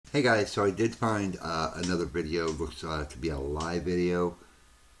Hey guys, so I did find another video. Looks to be a live video.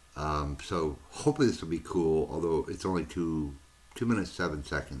 So hopefully this will be cool, although it's only 2 minutes 7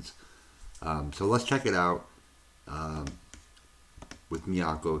 seconds. So let's check it out with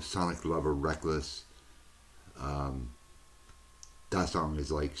Miyako, Sonic Lover, Reckless. That song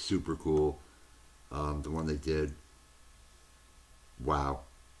is like super cool. The one they did. Wow.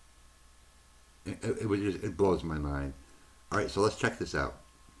 It blows my mind. Alright, so let's check this out.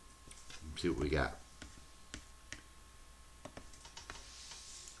 See what we got.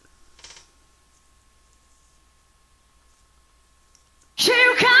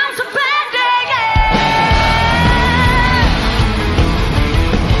 Here comes a bad day, yeah.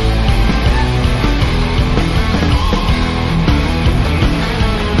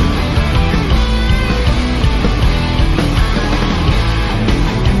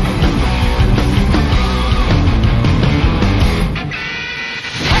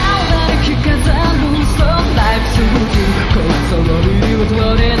 How many kickers and moves of life to do? Cause somebody was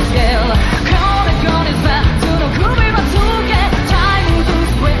loaded scale. Calling on his back to the groovy but to get time to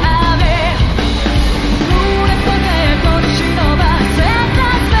sway at it. 눈에 뻔해 거리시너봐 set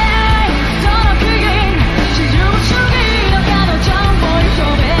that way. 떠나기엔 시주주기 너가도 정보이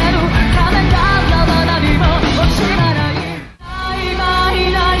소매로 가면 달라봐 나니 뭐 없지 않아요. 나이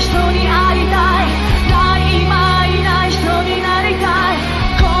나人に会いたい나이 나人になりたい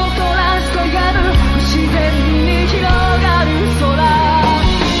コントラストやる不自然に広がる空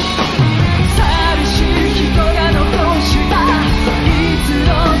寂しい人が残したいつ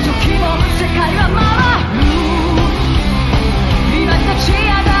の時も世界は回る今立ち上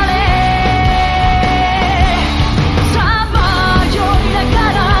がれさまよいなが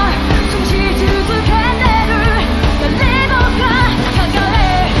ら少し続けてる誰もが剥がれ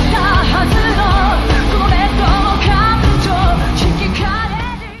たはずのこれとも感情引き換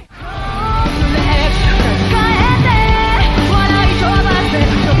えにこれ抱えて笑い飛ばせ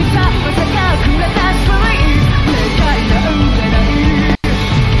飛び去まさかくれたストーリー願いなんてない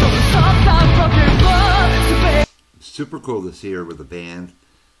Don't stop that broken world Super cool to see her with a band.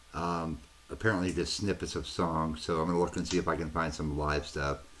 Apparently just snippets of songs, so I'm going to look and see if I can find some live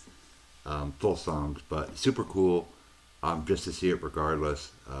stuff. Full songs, but super cool just to see it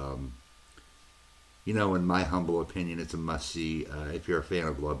regardless. You know, in my humble opinion, it's a must-see if you're a fan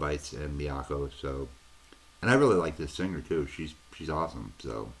of LOVEBITES and Miyako. So, and I really like this singer too. She's awesome.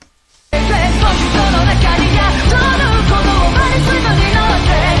 So. ベスト人の中に宿ることを真にするになって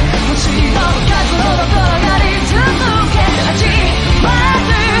星の数ほど転がり続け始ま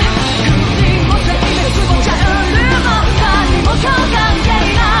る国も性別もジャンルも何も関係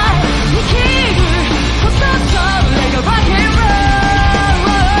ない生きることそれが Rock and roll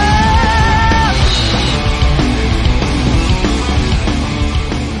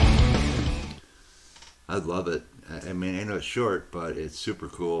I love it. I mean, I know it's short, but it's super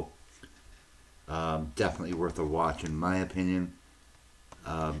cool. Definitely worth a watch, in my opinion.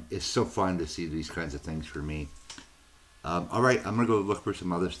 It's so fun to see these kinds of things for me. All right, I'm going to go look for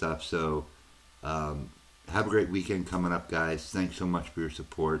some other stuff. So have a great weekend coming up, guys. Thanks so much for your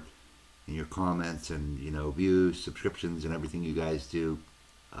support and your comments and, you know, views, subscriptions, and everything you guys do.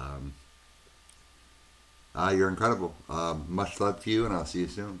 You're incredible. Much love to you, and I'll see you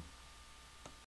soon.